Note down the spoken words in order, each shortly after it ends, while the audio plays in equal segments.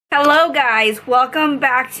Hello guys, welcome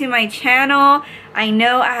back to my channel. I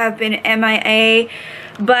know I have been MIA,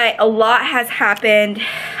 but a lot has happened.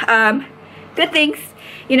 Good things.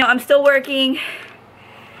 You know, I'm still working,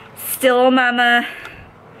 still a mama,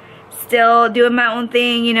 still doing my own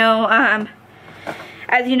thing, you know.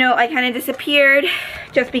 As you know, I kind of disappeared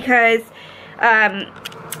just because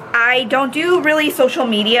I don't do really social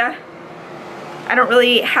media. I don't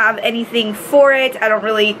really have anything for it. I don't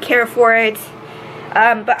really care for it.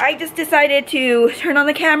 But I just decided to turn on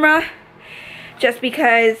the camera just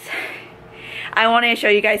because I want to show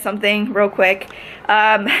you guys something real quick.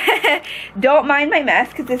 Don't mind my mess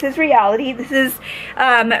because this is reality. This is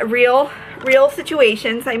real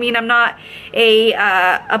situations. I mean, I'm not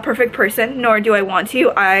a perfect person, nor do I want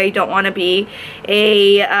to. I don't want to be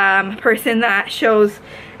a person that shows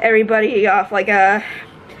everybody off like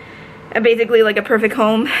basically like a perfect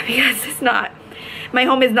home, because it's not. My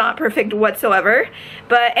home is not perfect whatsoever.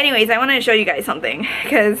 But anyways, I want to show you guys something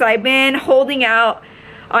because I've been holding out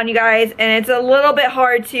on you guys and it's a little bit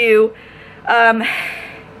hard to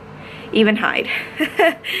even hide.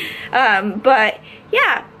 But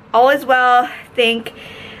yeah, all is well. Thank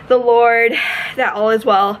the Lord that all is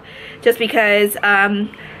well, just because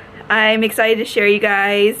I'm excited to share you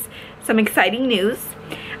guys some exciting news.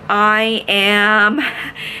 I am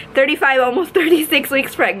 35, almost 36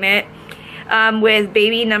 weeks pregnant. With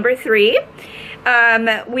baby number 3.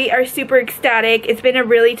 We are super ecstatic. It's been a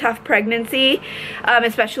really tough pregnancy,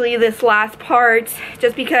 especially this last part,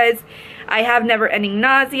 just because I have never-ending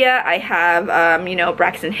nausea. I have, you know,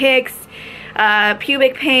 Braxton Hicks,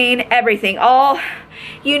 pubic pain, everything. All,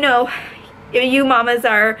 you know, if you mamas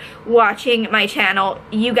are watching my channel,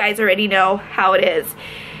 you guys already know how it is.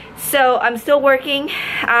 So I'm still working.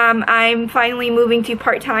 I'm finally moving to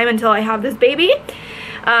part-time until I have this baby.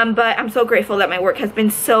 But I'm so grateful that my work has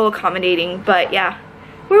been so accommodating. But yeah,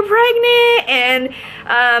 we're pregnant,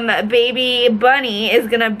 and baby Bunny is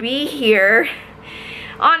gonna be here,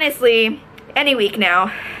 honestly, any week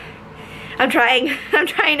now. I'm trying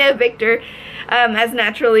to evict her as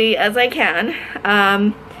naturally as I can,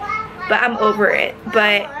 but I'm over it.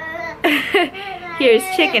 But here's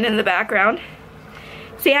Chicken in the background.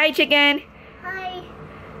 Say hi, Chicken.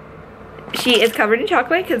 She is covered in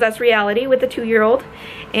chocolate because that's reality with a 2-year-old.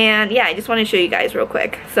 And yeah, I just want to show you guys real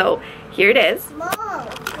quick. So here it is. Mom.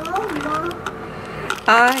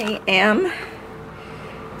 I am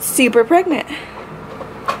super pregnant.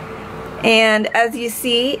 And as you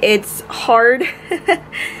see, it's hard.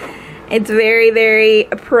 It's very, very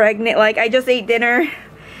pregnant. Like, I just ate dinner.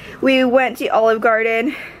 We went to Olive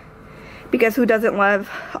Garden because who doesn't love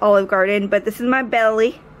Olive Garden? But this is my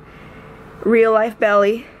belly. Real life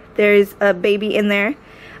belly. There's a baby in there.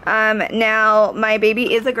 Now my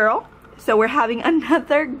baby is a girl, so we're having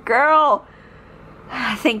another girl.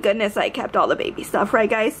 Thank goodness I kept all the baby stuff, right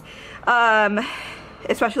guys?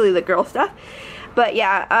 Especially the girl stuff. But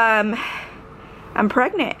yeah, I'm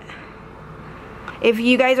pregnant. If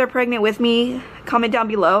you guys are pregnant with me, comment down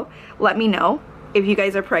below, let me know if you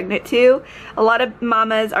guys are pregnant too. A lot of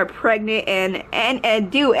mamas are pregnant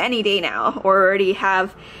and due any day now, or already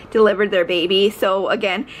have delivered their baby. So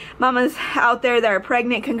again, mamas out there that are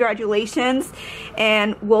pregnant, congratulations.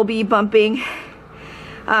 And we'll be bumping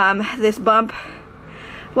this bump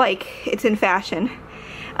like it's in fashion.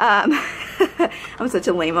 I'm such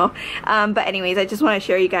a lame-o. But anyways, I just want to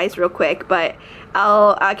share you guys real quick, but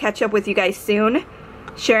I'll catch up with you guys soon,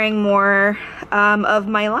 sharing more of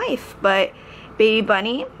my life. But baby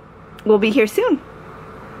Bunny will be here soon.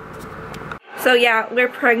 So yeah, we're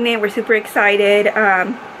pregnant. We're super excited.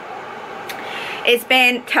 It's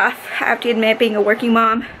been tough, I have to admit, being a working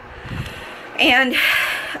mom. And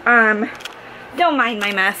don't mind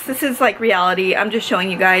my mess. This is like reality. I'm just showing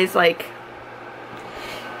you guys, like,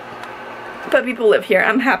 but people live here.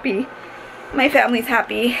 I'm happy. My family's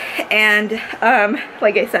happy. And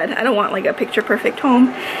like I said, I don't want like a picture perfect home.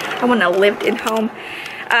 I want a lived-in home.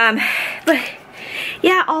 But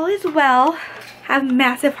yeah, all is well. Have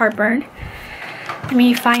massive heartburn. Let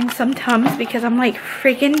me find some Tums because I'm like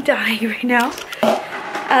freaking dying right now.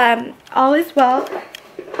 All is well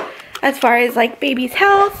as far as like baby's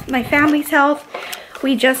health, my family's health.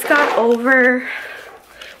 We just got over,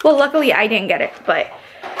 well, luckily I didn't get it, but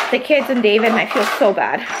the kids and David, I feel so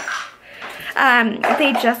bad.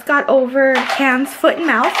 They just got over hands, foot, and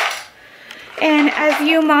mouth. And as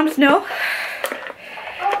you moms know,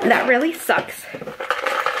 that really sucks.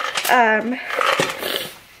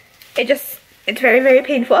 It's very, very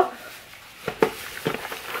painful.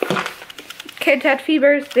 Kids had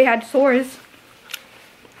fevers, they had sores,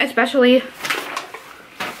 especially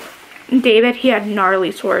David. He had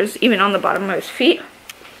gnarly sores even on the bottom of his feet.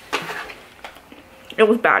 It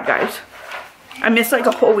was bad, guys. I missed like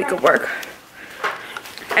a whole week of work.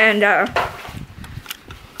 And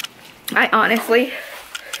I honestly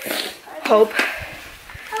hope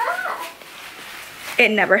it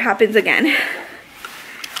never happens again.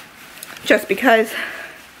 Just because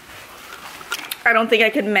I don't think I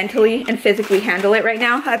can mentally and physically handle it right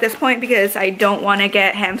now at this point, because I don't want to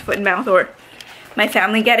get hands, foot, and mouth, or my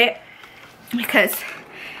family get it, because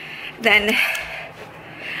then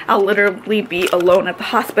I'll literally be alone at the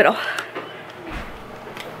hospital.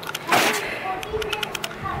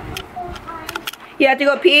 You have to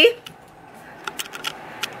go pee?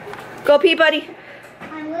 Go pee, buddy.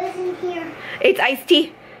 I wasn't here. It's iced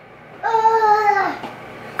tea.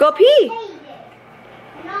 Go pee.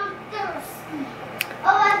 And I'm thirsty.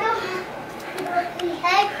 Oh, I don't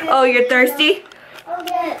have to. Oh, you're thirsty?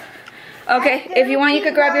 Okay. Okay, if you want, you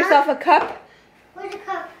could grab yourself a cup. Where's the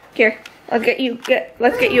cup? Here, let's get you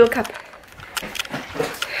a cup.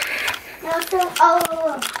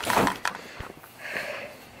 Oh.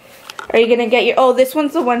 Are you gonna get your, oh, this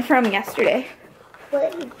one's the one from yesterday.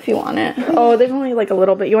 What? If you want it. Oh, there's only like a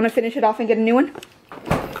little bit. You want to finish it off and get a new one?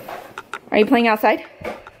 Are you playing outside?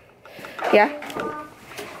 Yeah?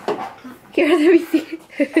 Here, let me see.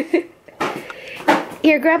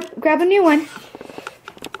 Here, grab a new one.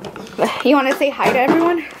 You want to say hi to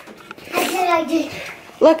everyone? I did.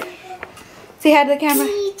 Look. Say hi to the camera.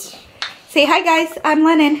 Say hi, guys. I'm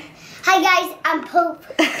Lennon. Hi, guys. I'm Pope.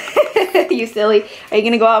 You silly. Are you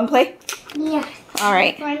going to go out and play? Yeah. All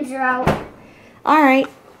right. Friends are out. All right.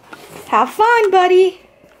 Have fun, buddy.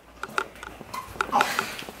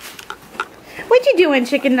 What you doing,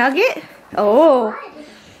 chicken nugget? Oh,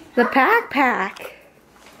 the backpack.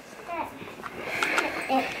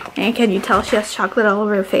 And can you tell she has chocolate all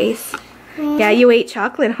over her face? Yeah, you ate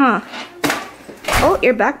chocolate, huh? Oh,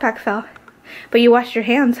 your backpack fell. But you washed your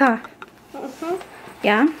hands, huh?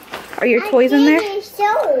 Yeah? Are your toys in there?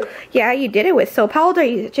 So. Yeah, you did it with soap. How old are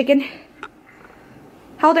you, chicken?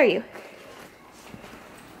 How old are you?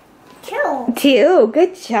 2. 2.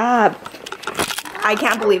 Good job. I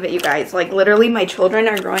can't believe it, you guys. Like, literally, my children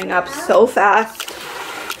are growing up so fast.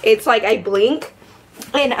 It's like I blink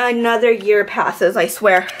and another year passes, I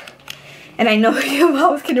swear. And I know you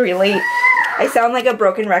moms can relate. I sound like a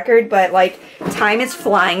broken record, but like, time is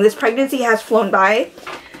flying. This pregnancy has flown by,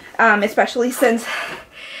 especially since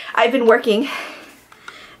I've been working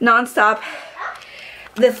non-stop.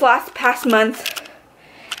 This past month,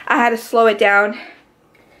 I had to slow it down.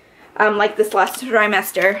 Like this last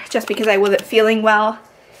trimester, just because I wasn't feeling well.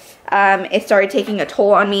 It started taking a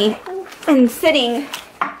toll on me, and sitting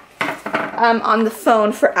on the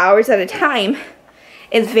phone for hours at a time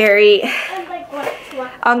is very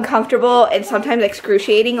uncomfortable and sometimes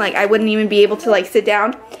excruciating. Like, I wouldn't even be able to like sit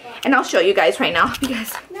down. And I'll show you guys right now,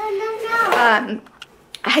 because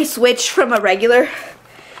I switched from a regular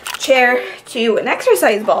chair to an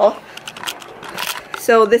exercise ball.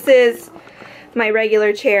 So this is my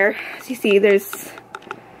regular chair. As you see, there's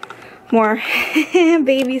more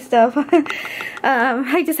baby stuff.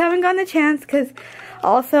 I just haven't gotten the chance, because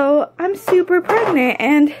also I'm super pregnant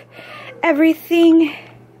and everything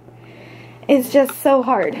is just so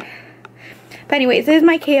hard. But anyways, this is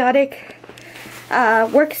my chaotic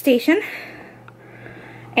workstation,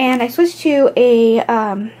 and I switched to a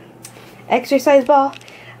exercise ball.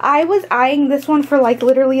 I was eyeing this one for like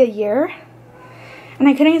literally a year, and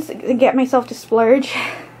I couldn't get myself to splurge.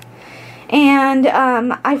 And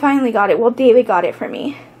I finally got it. Well, David got it for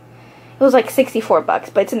me. It was like 64 bucks,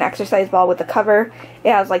 but it's an exercise ball with a cover.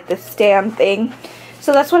 It has like this stand thing.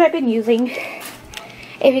 So that's what I've been using.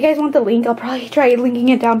 If you guys want the link, I'll probably try linking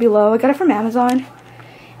it down below. I got it from Amazon.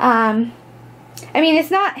 I mean,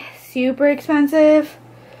 it's not super expensive.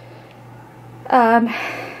 But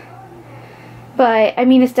I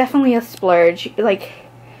mean, it's definitely a splurge. Like,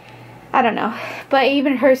 I don't know. But it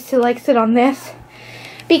even hurts to like sit on this,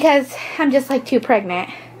 because I'm just like too pregnant.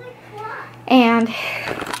 And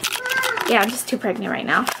yeah, I'm just too pregnant right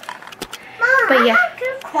now. But yeah.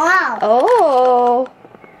 Oh,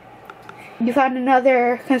 you found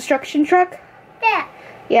another construction truck? Yeah.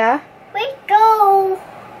 Yeah? We go.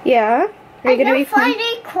 Yeah? Are you gonna be playing?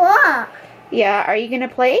 Yeah, are you gonna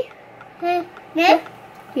play? Yeah.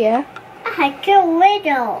 Yeah. I feel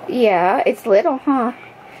little. Yeah, it's little, huh?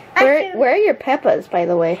 Where are your Peppas, by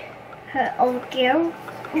the way? Her old girl.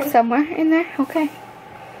 Somewhere in there? Okay.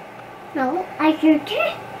 No, I did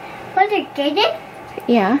it. But I did it.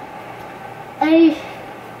 Yeah. I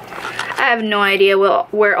have no idea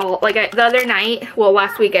where all, like the other night, well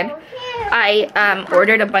last weekend, I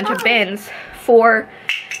ordered a bunch of bins for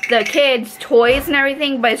the kids' toys and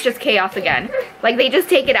everything, but it's just chaos again. Like, they just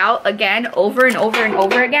take it out again over and over and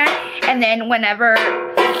over again, and then whenever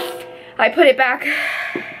I put it back,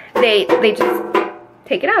 they just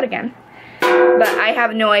take it out again. But I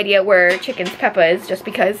have no idea where Chicken's Peppa is, just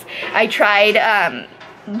because I tried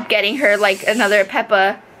getting her like another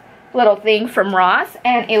Peppa little thing from Ross,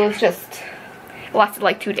 and it was just, it lasted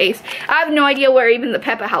like 2 days. I have no idea where even the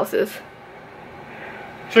Peppa house is.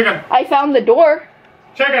 Chicken. I found the door.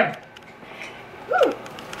 Chicken.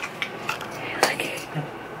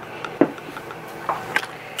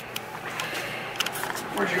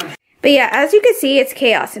 But yeah, as you can see, it's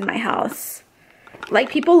chaos in my house. Like,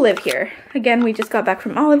 people live here. Again, we just got back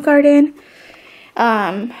from Olive Garden.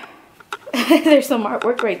 There's some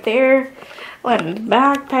artwork right there. One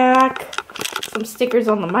backpack. Some stickers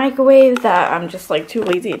on the microwave that I'm just like too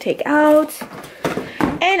lazy to take out.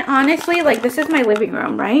 And honestly, like, this is my living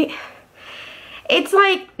room, right? It's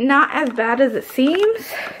like not as bad as it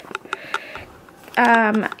seems.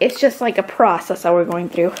 It's just like a process that we're going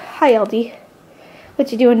through. Hi, LD.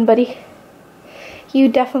 What you doing, buddy? You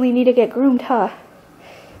definitely need to get groomed, huh?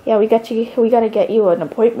 Yeah, we gotta get you an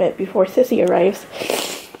appointment before Sissy arrives.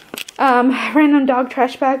 Random dog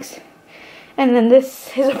trash bags. And then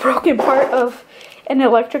this is a broken part of an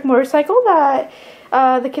electric motorcycle that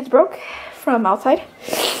the kids broke from outside.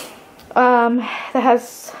 That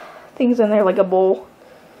has things in there like a bowl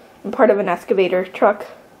and part of an excavator truck.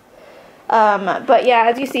 But yeah,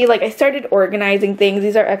 as you see, like, I started organizing things.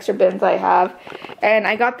 These are extra bins I have. And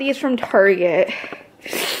I got these from Target.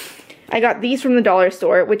 I got these from the dollar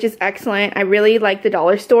store, which is excellent. I really like the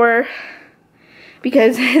dollar store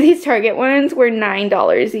because these Target ones were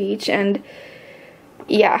 $9 each, and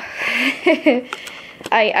yeah.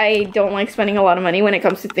 I don't like spending a lot of money when it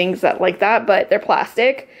comes to things that like that, but they're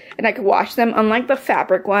plastic and I could wash them, unlike the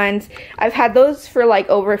fabric ones. I've had those for like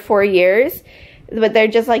over 4 years, but they're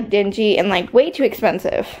just like dingy and like way too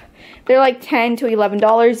expensive. They're like $10 to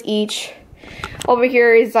 $11 each. Over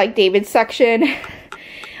here is like David's section.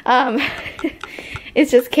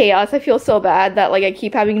 It's just chaos. I feel so bad that like I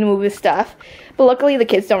keep having to move his stuff, but luckily the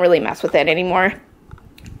kids don't really mess with it anymore.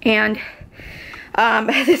 And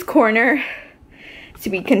this corner to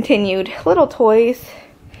be continued. Little toys.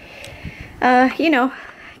 You know,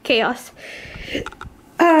 chaos.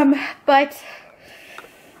 But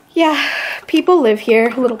yeah, people live here.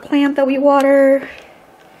 A little plant that we water.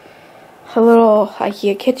 A little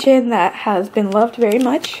IKEA kitchen that has been loved very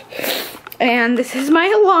much. And this is my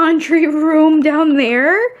laundry room down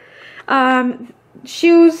there.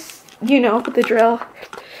 Shoes, you know, the drill.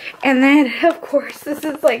 And then, of course, this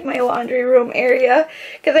is like my laundry room area,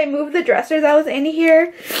 because I moved the dressers that was in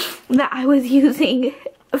here that I was using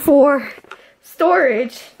for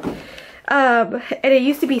storage. And it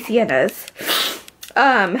used to be Sienna's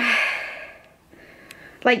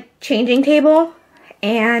like changing table,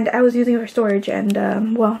 and I was using it for storage,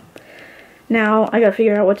 and well, now I gotta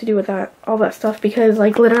figure out what to do with all that stuff, because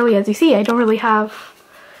like literally, as you see, I don't really have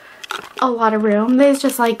a lot of room. There's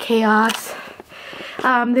just like chaos.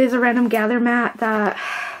 There's a random gather mat that,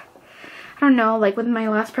 I don't know, like with my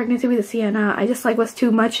last pregnancy with Sienna, I just like was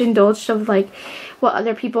too much indulged of like what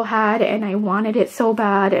other people had, and I wanted it so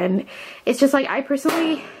bad, and it's just like I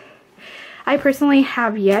personally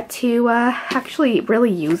have yet to actually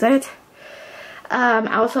really use it.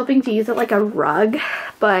 I was hoping to use it like a rug,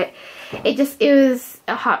 but it was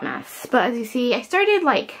a hot mess. But as you see, I started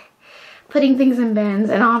like putting things in bins,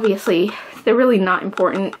 and obviously they're really not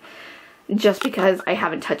important just because I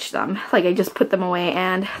haven't touched them. Like, I just put them away,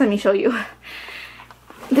 and let me show you.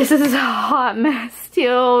 This is a hot mess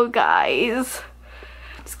still, guys.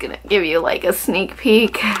 Just gonna give you like a sneak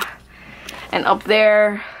peek. And up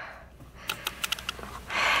there,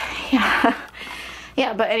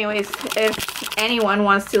 yeah, but anyways, if anyone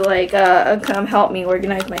wants to like come help me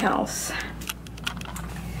organize my house,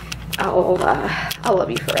 I'll love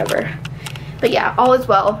you forever. But yeah, all is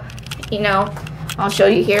well, you know. I'll show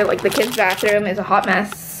you here, like the kids' bathroom is a hot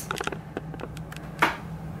mess.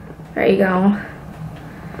 There you go.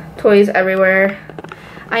 Toys everywhere.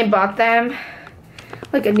 I bought them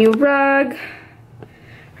like a new rug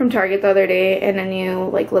from Target the other day, and a new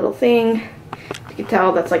like little thing. You can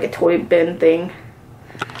tell that's like a toy bin thing.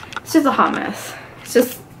 It's just a hot mess. It's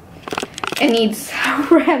just, it needs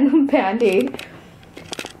random band-aid.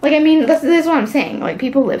 Like, I mean, this is what I'm saying. Like,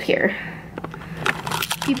 people live here.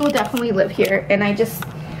 People definitely live here, and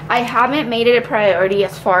I haven't made it a priority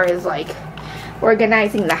as far as like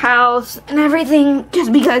organizing the house and everything,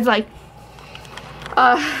 just because like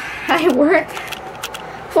I work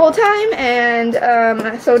full-time,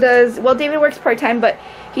 and so does, well, David works part-time, but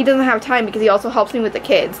he doesn't have time because he also helps me with the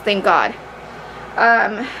kids, thank God.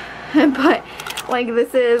 But like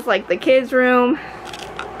this is like the kids' room.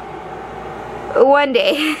 One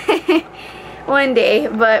day. One day,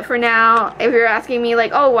 but for now, if you're asking me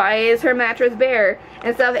like, oh, why is her mattress bare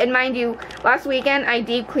and stuff, and mind you, last weekend I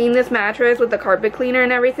deep cleaned this mattress with the carpet cleaner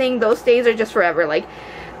and everything. Those stays are just forever. Like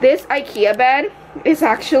this IKEA bed is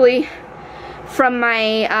actually from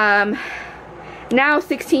my now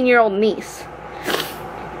 16-year-old niece.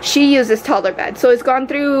 She used this taller bed, so it's gone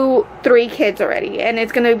through 3 kids already, and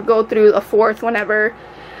it's gonna go through a 4th whenever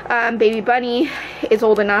baby bunny is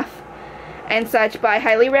old enough and such. But I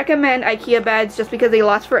highly recommend IKEA beds just because they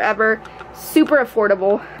last forever, super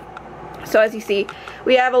affordable. So as you see,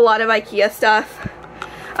 we have a lot of IKEA stuff.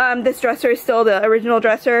 This dresser is still the original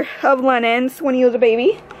dresser of Lennon's when he was a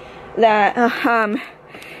baby that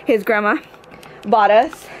his grandma bought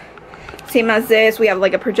us. Same as this. We have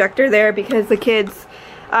like a projector there because the kids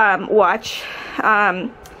watch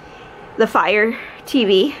the Fire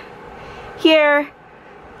TV. Here,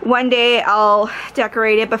 one day I'll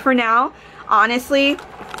decorate it, but for now, honestly,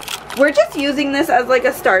 we're just using this as like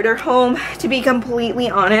a starter home, to be completely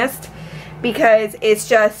honest, because it's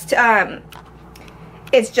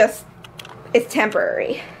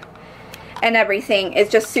temporary and everything is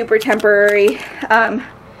just super temporary. Where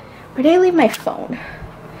did I leave my phone?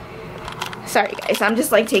 Sorry guys, I'm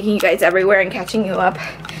just like taking you guys everywhere and catching you up,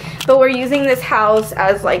 but we're using this house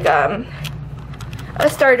as like a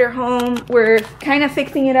starter home. We're kind of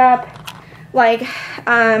fixing it up. Like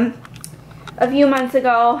a few months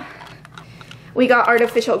ago, we got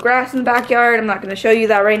artificial grass in the backyard. I'm not going to show you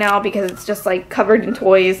that right now because it's just like covered in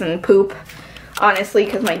toys and poop, honestly,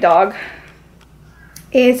 because my dog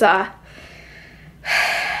is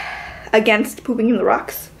against pooping in the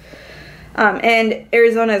rocks. And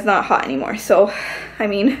Arizona is not hot anymore, so I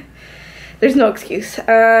mean, there's no excuse.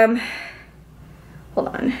 Hold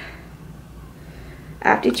on. I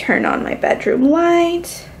have to turn on my bedroom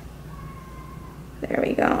light. There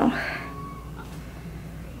we go.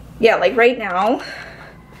 Yeah, like right now,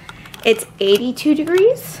 it's 82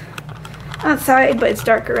 degrees outside, but it's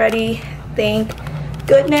dark already, thank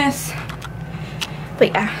goodness. But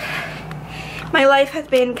yeah, my life has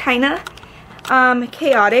been kind of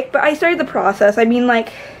chaotic, but I started the process. I mean,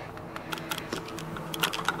 like,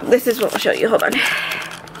 this is what I'll show you, hold on.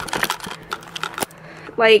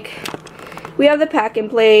 Like, we have the pack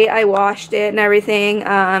and play, I washed it and everything.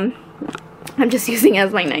 I'm just using it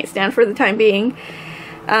as my nightstand for the time being.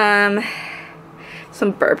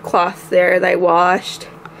 Some burp cloths there that I washed,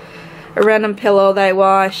 a random pillow that I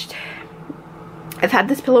washed. I've had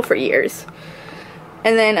this pillow for years.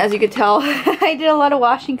 And then, as you could tell, I did a lot of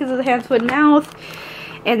washing because of the hands, foot, and mouth.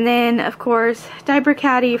 And then, of course, diaper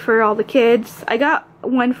caddy for all the kids. I got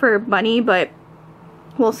one for Bunny, but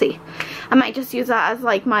we'll see. I might just use that as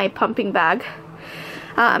like my pumping bag.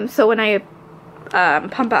 So when I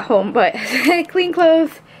pump at home, but clean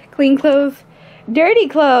clothes, dirty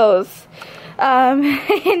clothes.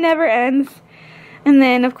 It never ends. And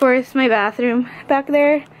then, of course, my bathroom back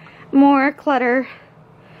there, more clutter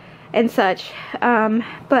and such.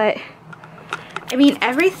 But I mean,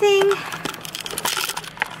 everything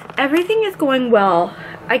is going well.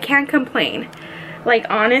 I can't complain. Like,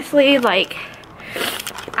 honestly, like,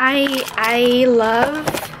 I love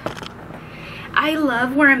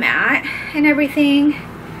where I'm at and everything,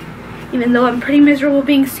 even though I'm pretty miserable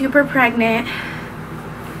being super pregnant.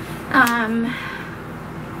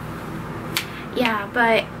 Yeah,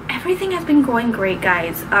 but everything has been going great,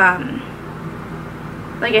 guys.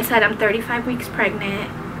 Like I said, I'm 35 weeks pregnant.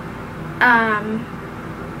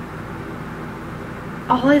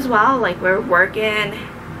 All is well. Like, we're working,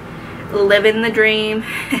 living the dream.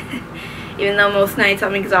 Even though most nights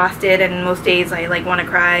I'm exhausted and most days I like want to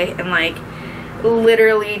cry and like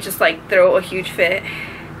literally just like throw a huge fit.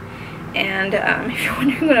 And if you're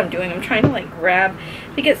wondering what I'm doing, I'm trying to like grab,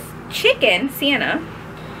 because Chicken, Sienna,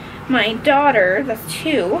 my daughter, that's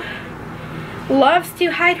 2, loves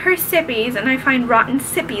to hide her sippies, and I find rotten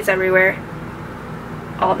sippies everywhere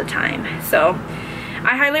all the time. So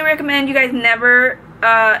I highly recommend you guys never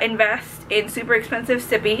invest in super expensive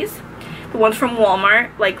sippies. The ones from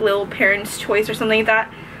Walmart, like Little Parents' Choice or something like that,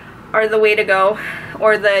 are the way to go.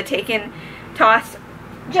 Or the take and toss,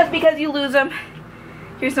 just because you lose them.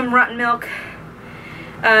 Here's some rotten milk.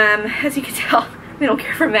 As you can tell, we don't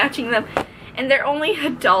care for matching them. And they're only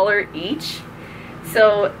 $1 each.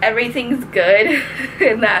 So everything's good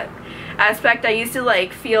in that aspect. I used to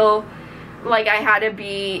like feel like I had to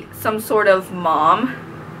be some sort of mom,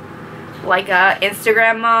 like a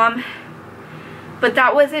Instagram mom, But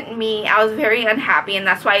that wasn't me. I was very unhappy, and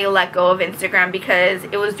that's why I let go of Instagram, because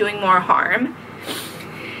it was doing more harm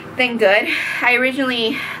than good. I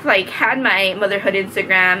originally like had my motherhood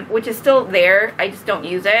Instagram, which is still there, I just don't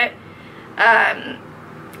use it,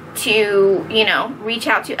 to, you know, reach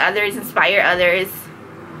out to others, inspire others,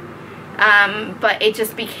 but it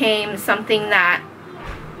just became something that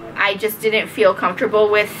I just didn't feel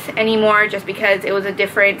comfortable with anymore, just because it was a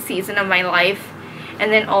different season of my life.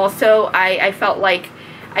 And then also I felt like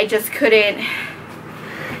I just couldn't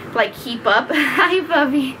like keep up. Hi,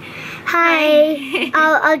 Bubby. Hi.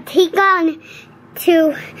 I'll take on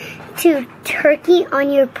to turkey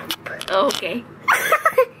on your poop. Oh, okay.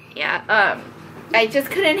 Yeah, I just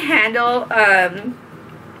couldn't handle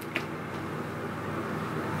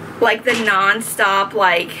like the non-stop,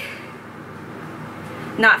 like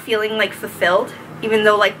not feeling like fulfilled. Even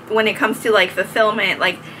though like when it comes to like fulfillment,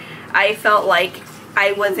 like I felt like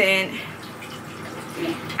I wasn't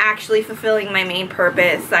actually fulfilling my main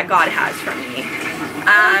purpose that God has for me.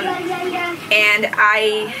 And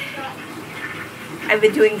I've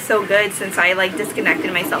been doing so good since I like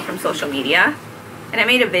disconnected myself from social media. And I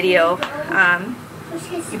made a video,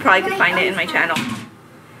 you probably could find it in my channel.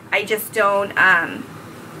 I just don't,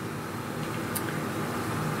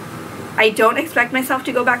 I don't expect myself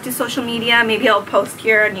to go back to social media. Maybe I'll post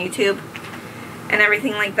here on YouTube and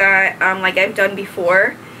everything like that, like I've done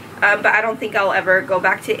before. But I don't think I'll ever go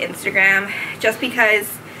back to Instagram, just because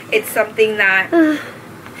it's something that...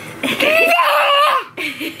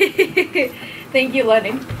 Thank you,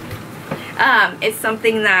 Lennon. It's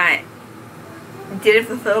something that didn't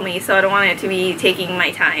fulfill me, so I don't want it to be taking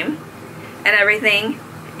my time and everything.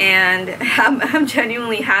 And I'm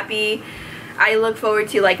genuinely happy. I look forward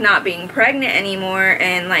to like not being pregnant anymore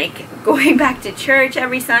and like going back to church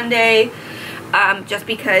every Sunday, just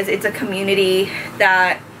because it's a community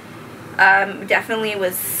that definitely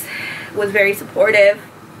was very supportive.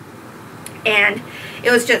 And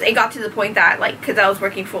it got to the point that, like, because I was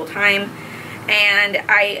working full time and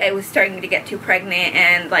I was starting to get too pregnant,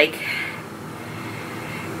 and like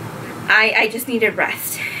I just needed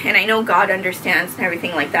rest. And I know God understands and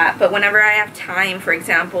everything like that, but whenever I have time, for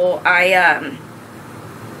example, I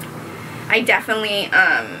definitely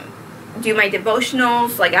do my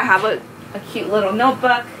devotionals. Like I have a cute little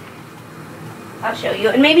notebook. I'll show you,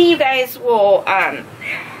 and maybe you guys will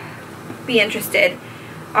be interested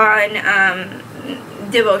on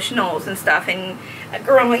devotionals and stuff, and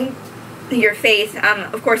growing your faith.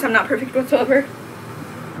 Of course, I'm not perfect whatsoever.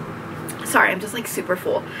 Sorry, I'm just like super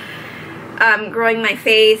full. Growing my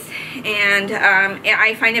faith, and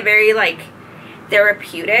I find it very like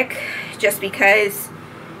therapeutic, just because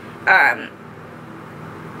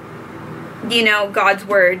you know, God's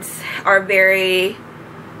words are very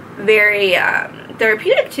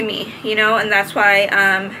therapeutic to me, you know. And that's why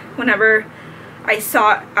whenever I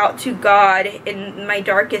sought out to God in my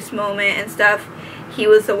darkest moment and stuff, He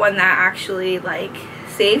was the one that actually like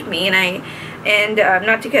saved me. And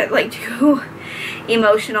not to get like too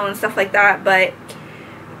emotional and stuff like that, but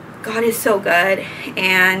God is so good.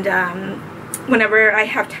 And whenever I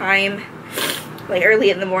have time, like early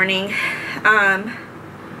in the morning,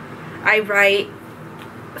 I write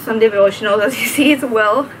some devotionals. As you see, it's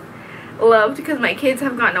well loved because my kids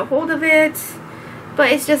have gotten a hold of it,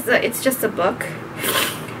 but it's just a book.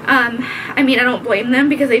 I mean, I don't blame them,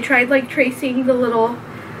 because they tried like tracing the little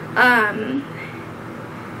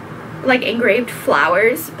like engraved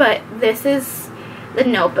flowers, but this is the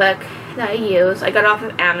notebook that I use. I got it off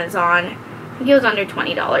of Amazon. I think it was under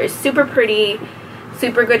 $20. Super pretty,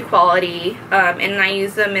 super good quality, and I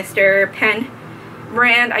use the Mr. Pen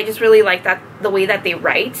brand. I just really like the way that they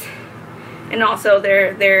write, and also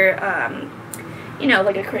they're you know,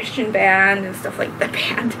 like a Christian band and stuff like the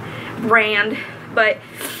brand. But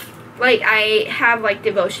like I have like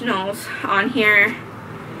devotionals on here,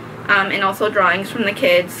 and also drawings from the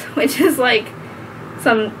kids, which is like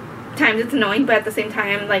sometimes it's annoying, but at the same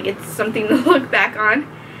time like it's something to look back on,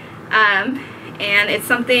 and it's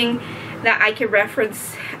something that I could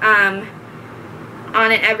reference on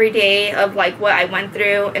an everyday of like what I went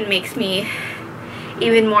through, and makes me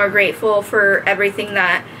even more grateful for everything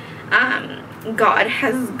that God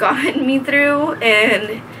has gotten me through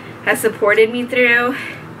and has supported me through.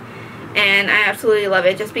 And I absolutely love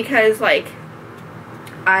it, just because like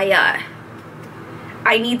I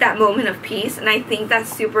need that moment of peace, and I think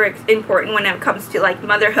that's super important when it comes to like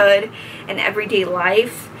motherhood and everyday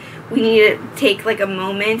life. We need to take like a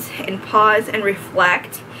moment and pause and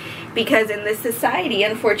reflect, because in this society,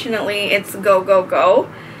 unfortunately, it's go, go, go.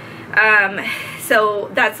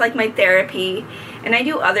 So that's like my therapy, and I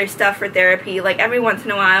do other stuff for therapy. Like every once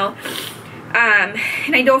in a while,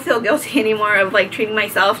 And I don't feel guilty anymore of like treating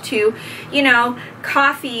myself to, you know,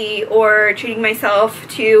 coffee, or treating myself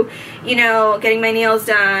to, you know, getting my nails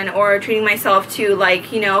done, or treating myself to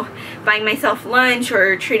like, you know, buying myself lunch,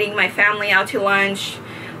 or treating my family out to lunch,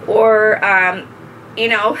 or, you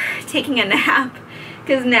know, taking a nap,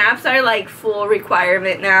 because naps are like full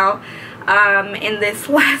requirement now, in this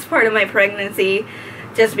last part of my pregnancy,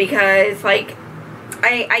 just because like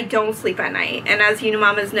I don't sleep at night, and as you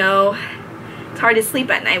mamas know, it's hard to sleep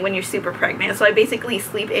at night when you're super pregnant, so I basically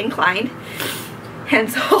sleep inclined,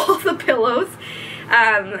 hence all the pillows.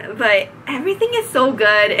 But everything is so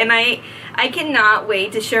good, and I cannot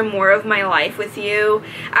wait to share more of my life with you.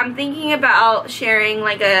 I'm thinking about sharing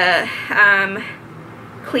like a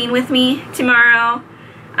clean with me tomorrow,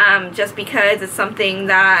 just because it's something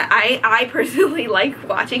that I personally like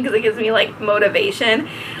watching, because it gives me like motivation.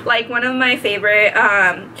 Like one of my favorite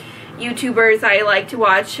YouTubers I like to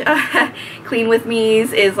watch clean with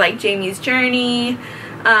me's is like Jamie's Journey,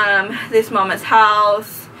 This Mama's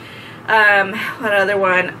House, what other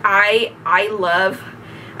one? I love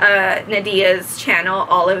Nadia's channel,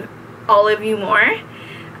 All of You More,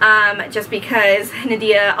 just because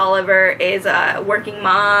Nadia Oliver is a working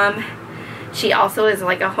mom. She also is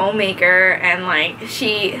like a homemaker, and like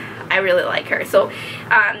I really like her. So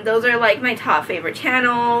those are like my top favorite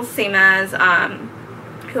channels, same as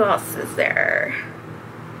who else is there?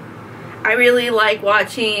 I really like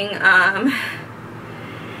watching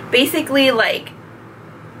basically like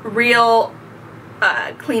real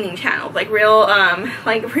cleaning channels, like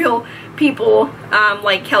real people,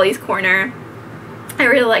 like Kelly's Corner. I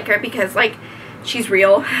really like her because like she's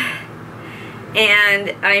real,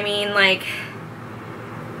 and I mean like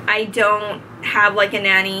I don't have like a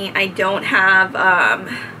nanny, I don't have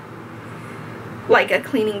like a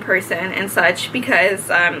cleaning person and such, because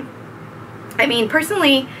I mean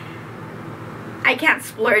personally I can't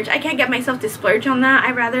splurge, I can't get myself to splurge on that.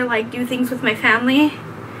 I rather like do things with my family,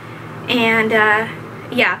 and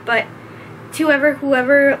yeah, but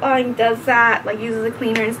whoever does that, like uses a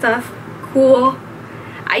cleaner and stuff, cool.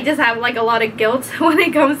 I just have like a lot of guilt when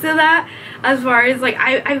it comes to that, as far as like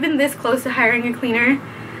I've been this close to hiring a cleaner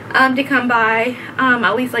to come by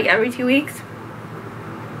at least like every 2 weeks,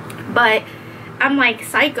 but I'm like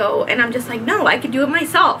psycho, and I'm just like, no, I could do it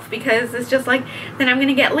myself, because it's just like then I'm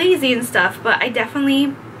gonna get lazy and stuff. But I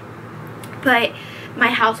definitely put my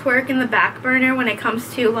housework in the back burner when it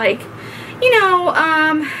comes to like, you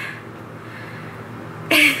know,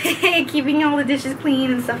 keeping all the dishes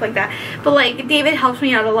clean and stuff like that. But like David helps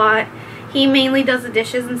me out a lot. He mainly does the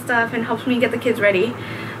dishes and stuff and helps me get the kids ready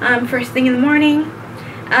first thing in the morning.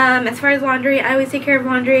 As far as laundry, I always take care of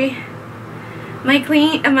laundry. My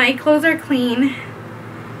clothes are clean.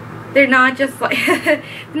 They're not just like they're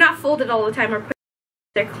not folded all the time or put,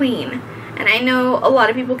 they're clean. And I know a lot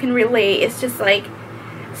of people can relate. It's just like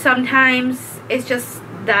sometimes it's just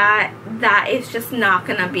that is just not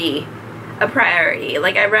gonna be a priority.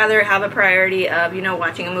 Like I'd rather have a priority of, you know,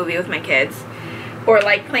 watching a movie with my kids, or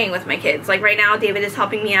like playing with my kids. Like right now David is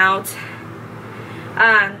helping me out.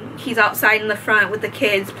 He's outside in the front with the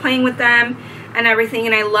kids, playing with them and everything,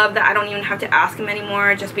 and I love that I don't even have to ask him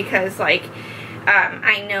anymore, just because like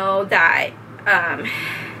I know that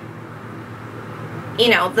you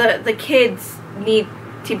know, the kids need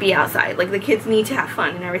to be outside, like the kids need to have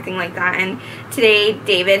fun and everything like that. And today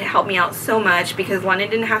David helped me out so much, because London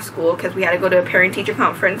didn't have school because we had to go to a parent-teacher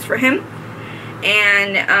conference for him,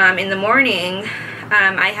 and in the morning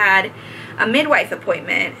I had a midwife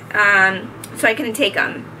appointment, so I couldn't take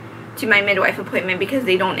him to my midwife appointment because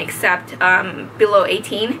they don't accept below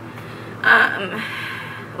 18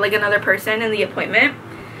 like another person in the appointment.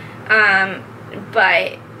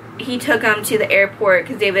 But he took him to the airport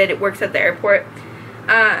because David works at the airport,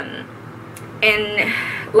 and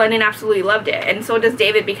London absolutely loved it, and so does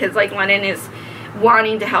David, because like London is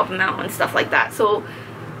wanting to help him out and stuff like that. So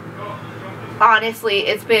honestly,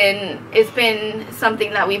 it's been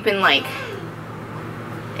something that we've been like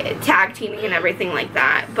tag teaming and everything like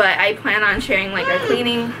that. But I plan on sharing like a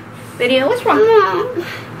cleaning video. What's wrong? Mom,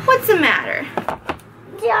 What's the matter?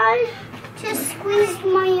 Dad just squeezed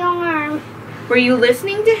my arm. Were you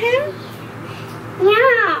listening to him?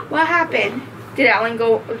 Yeah. What happened? Did Alan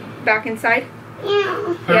go back inside?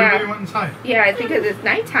 Yeah. Everybody went inside. Yeah, it's because it's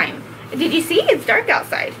nighttime. Did you see? It's dark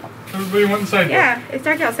outside. Everybody went inside. Yeah, it's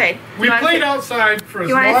dark outside. We played outside for as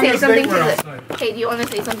you long want to say as they something were to the? outside. Hey, do you want to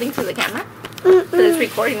say something to the camera? So it's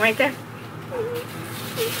recording right there.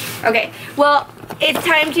 Okay. Well, it's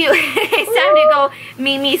time to go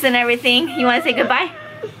meet Mies and everything. You want to say goodbye?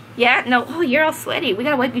 Yeah. No. Oh, you're all sweaty. We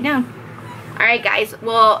gotta wipe you down. All Alright guys,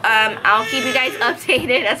 well, I'll keep you guys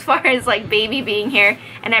updated as far as like baby being here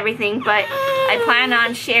and everything, but I plan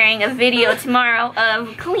on sharing a video tomorrow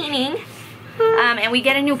of cleaning, and we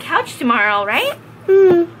get a new couch tomorrow, right?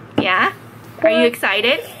 Yeah? Are you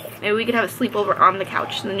excited? Maybe we could have a sleepover on the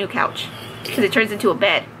couch, the new couch, because it turns into a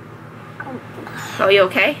bed. Oh, you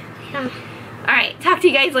okay? Yeah. Alright, talk to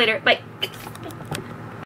you guys later. Bye.